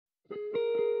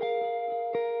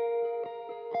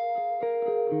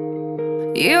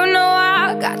You know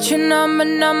I got your number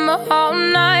all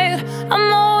night.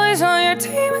 I'm always on your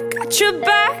team, I got your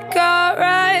back,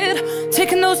 alright.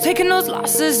 Taking those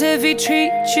losses if he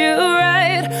treats you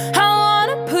right. I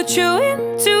wanna put you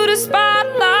into the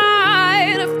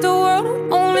spotlight. If the world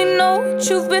only know what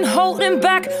you've been holding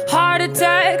back. Heart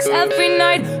attacks every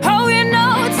night. Oh, you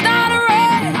know it's not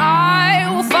right. I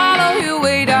will follow you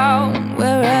way down,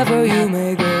 wherever you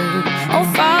may go.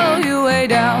 I'll follow you way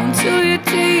down to your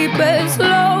deepest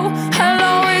low. I'll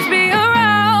always be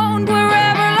around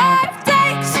wherever life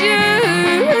takes you.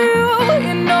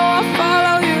 You know I'll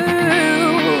follow you.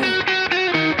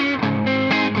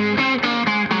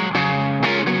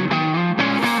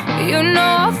 You know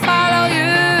I'll follow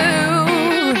you.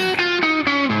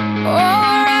 Oh,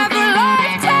 wherever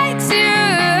life takes you.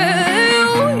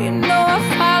 You know I'll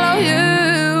follow you.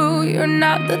 You're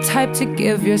not the type to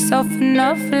give yourself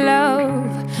enough love.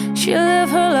 She live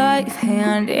her life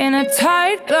hand in a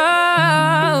tight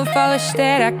glove. I wish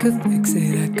that I could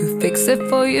fix it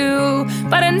for you,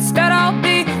 but instead I'll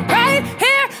be